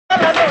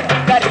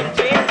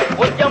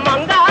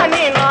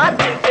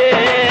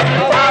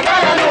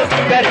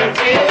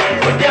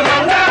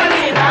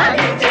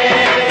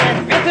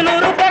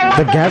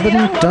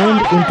gathering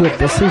turned into a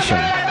procession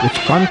which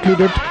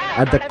concluded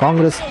at the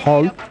Congress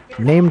Hall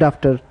named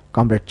after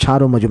Comrade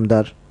Charu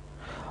Majumdar.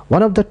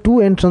 One of the two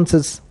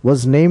entrances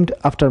was named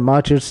after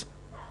martyrs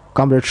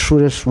Comrade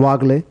Suresh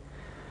Wagle,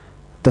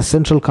 the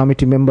Central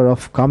Committee member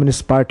of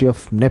Communist Party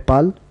of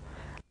Nepal.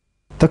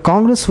 The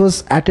Congress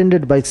was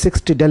attended by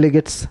 60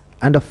 delegates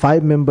and a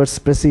 5-member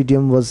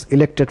presidium was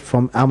elected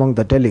from among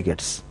the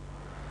delegates.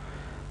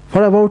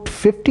 For about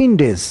 15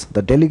 days,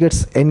 the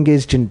delegates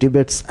engaged in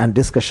debates and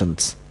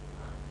discussions.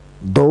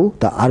 Though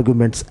the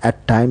arguments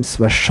at times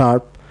were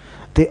sharp,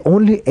 they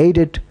only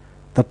aided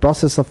the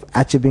process of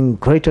achieving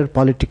greater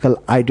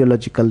political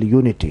ideological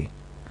unity.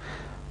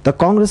 The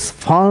Congress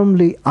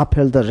firmly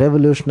upheld the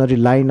revolutionary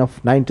line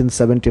of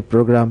 1970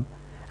 program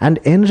and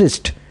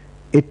enriched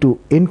it to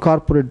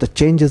incorporate the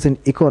changes in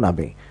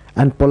economy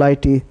and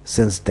polity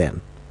since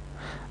then.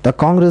 The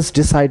Congress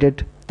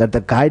decided that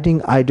the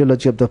guiding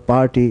ideology of the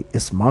party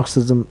is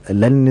Marxism,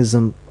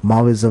 Leninism,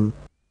 Maoism.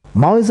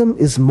 Maoism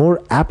is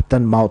more apt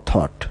than Mao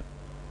thought.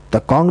 The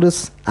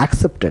Congress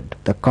accepted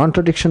the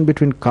contradiction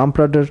between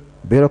comprador,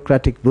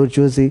 bureaucratic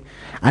bourgeoisie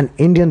and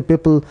Indian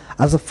people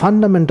as a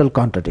fundamental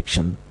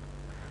contradiction.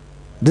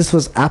 This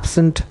was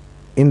absent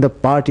in the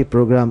party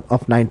program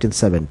of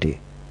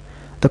 1970.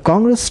 The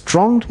Congress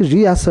strongly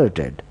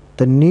reasserted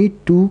the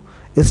need to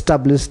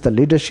establish the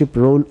leadership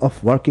role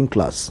of working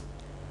class.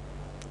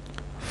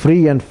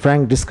 Free and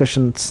frank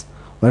discussions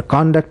were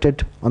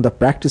conducted on the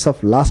practice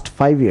of last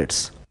 5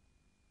 years.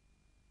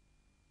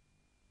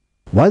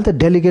 While the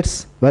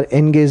delegates were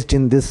engaged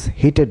in these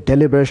heated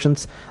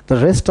deliberations, the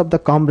rest of the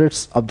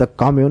comrades of the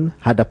commune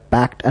had a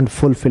packed and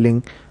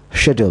fulfilling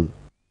schedule.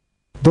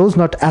 Those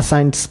not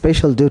assigned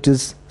special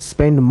duties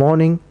spent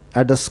morning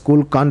at the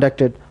school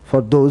conducted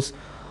for those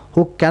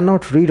who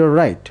cannot read or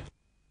write.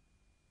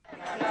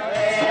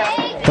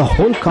 The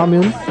whole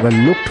commune were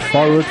looked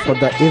forward for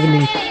the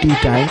evening tea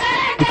time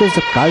because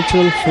the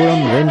cultural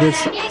forum renders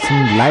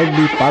some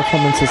lively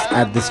performances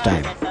at this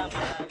time.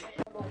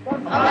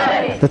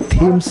 The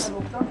themes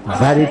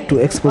varied to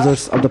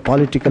exposures of the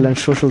political and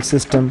social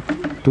system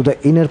to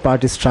the inner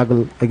party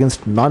struggle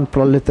against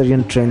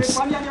non-proletarian trends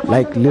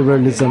like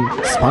liberalism,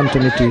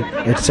 spontaneity,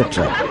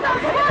 etc.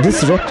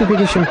 This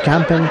rectification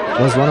campaign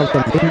was one of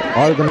the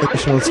main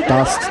organizational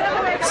tasks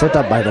set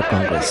up by the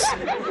Congress.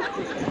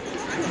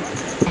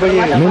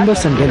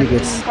 Members and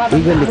delegates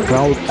eagerly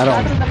crowd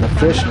around the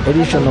fresh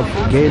edition of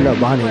Gaila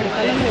Bani,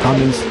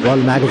 Communist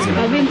World Magazine.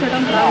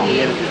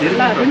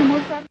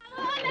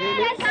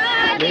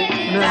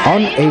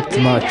 On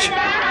 8th March,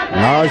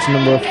 large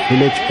number of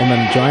village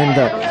women joined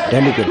the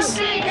delegates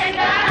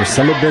to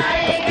celebrate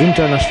the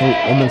International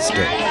Women's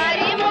Day.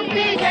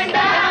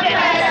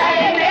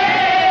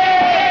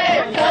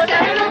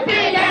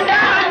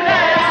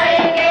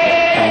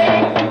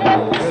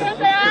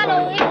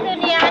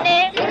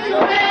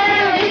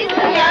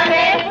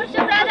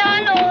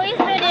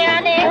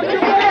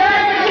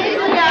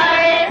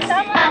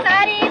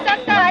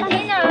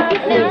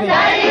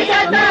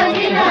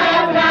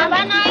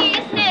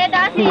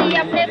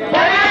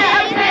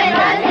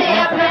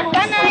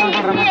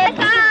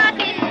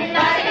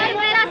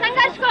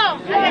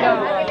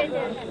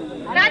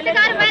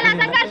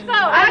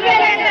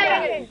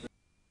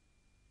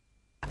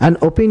 An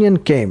opinion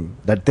came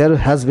that there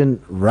has been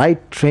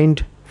right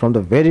trained from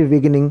the very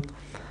beginning,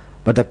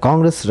 but the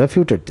Congress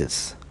refuted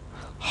this.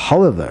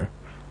 However,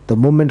 the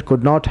movement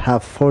could not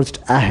have forged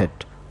ahead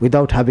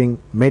without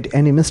having made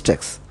any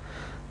mistakes.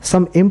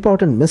 Some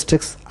important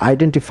mistakes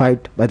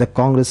identified by the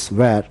Congress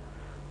were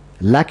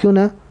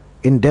lacuna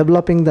in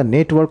developing the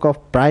network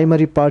of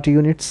primary party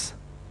units,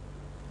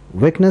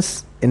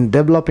 weakness in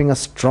developing a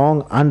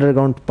strong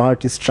underground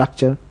party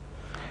structure,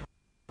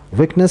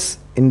 weakness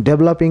in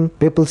developing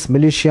people's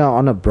militia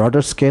on a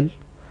broader scale,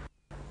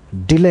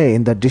 delay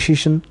in the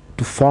decision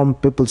to form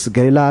people's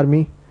guerrilla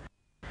army,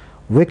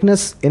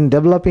 weakness in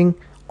developing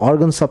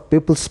organs of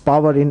people's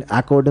power in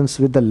accordance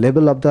with the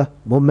level of the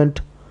movement,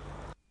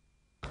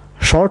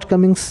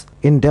 shortcomings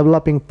in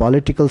developing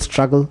political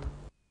struggle,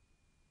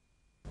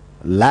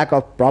 lack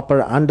of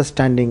proper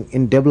understanding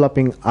in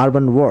developing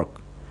urban work.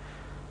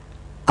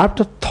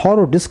 After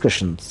thorough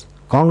discussions,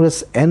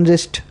 Congress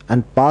enriched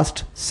and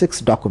passed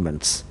 6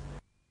 documents.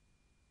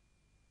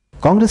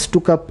 Congress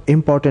took up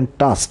important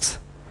tasks,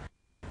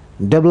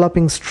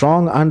 developing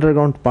strong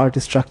underground party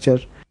structure,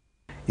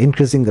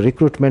 increasing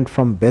recruitment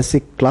from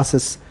basic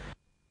classes,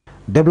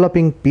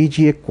 developing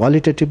PGA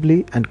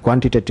qualitatively and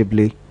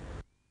quantitatively,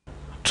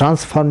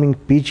 transforming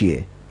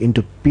PGA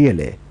into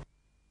PLA,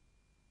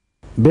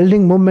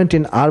 building movement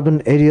in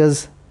urban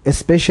areas,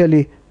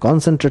 especially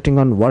concentrating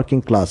on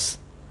working class,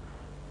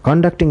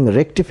 conducting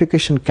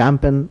rectification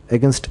campaign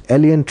against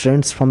alien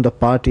trends from the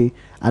party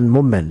and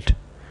movement,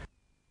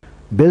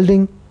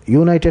 building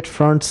united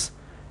fronts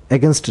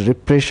against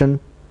repression,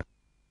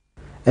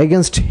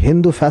 against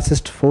Hindu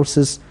fascist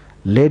forces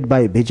led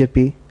by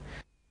BJP,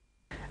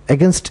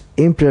 against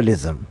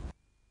imperialism,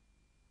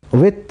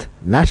 with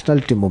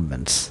nationality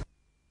movements.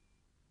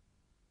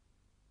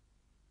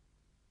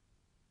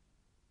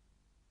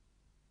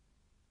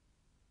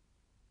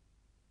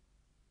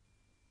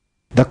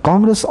 The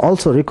Congress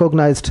also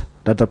recognized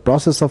that the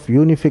process of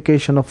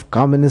unification of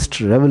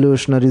communist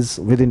revolutionaries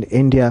within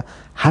India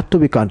had to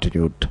be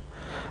continued.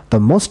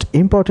 The most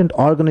important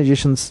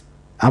organizations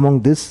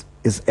among this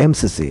is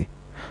MCC.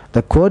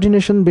 The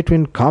coordination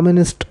between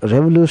communist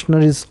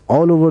revolutionaries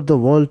all over the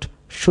world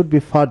should be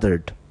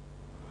furthered.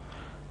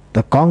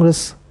 The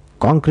Congress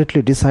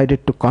concretely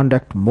decided to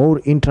conduct more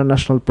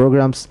international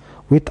programs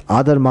with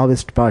other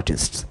Maoist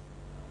parties.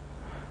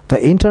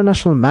 The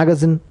international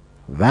magazine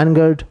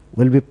Vanguard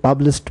will be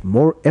published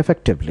more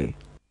effectively.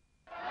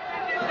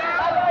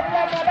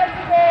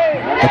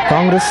 The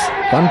Congress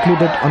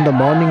concluded on the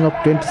morning of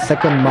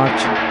 22nd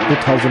March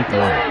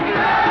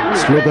 2001.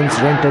 Slogans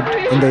rented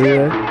in the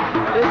air.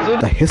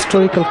 The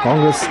historical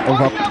Congress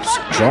evoked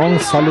strong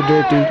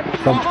solidarity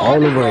from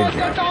all over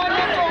India.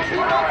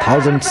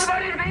 Thousands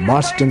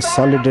marched in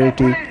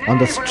solidarity on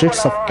the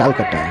streets of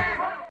Calcutta.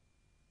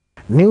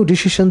 New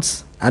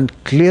decisions and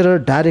clearer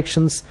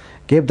directions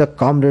gave the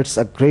comrades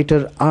a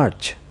greater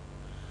urge.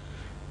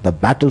 The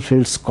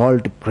battlefields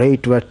called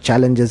great were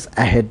challenges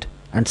ahead,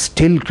 and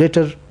still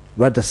greater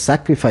were the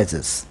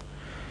sacrifices.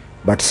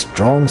 But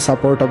strong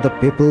support of the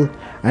people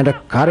and a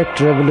correct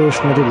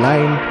revolutionary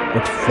line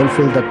would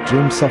fulfill the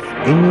dreams of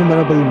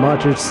innumerable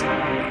martyrs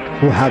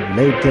who have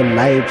laid their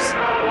lives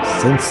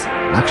since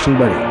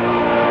Naxalite.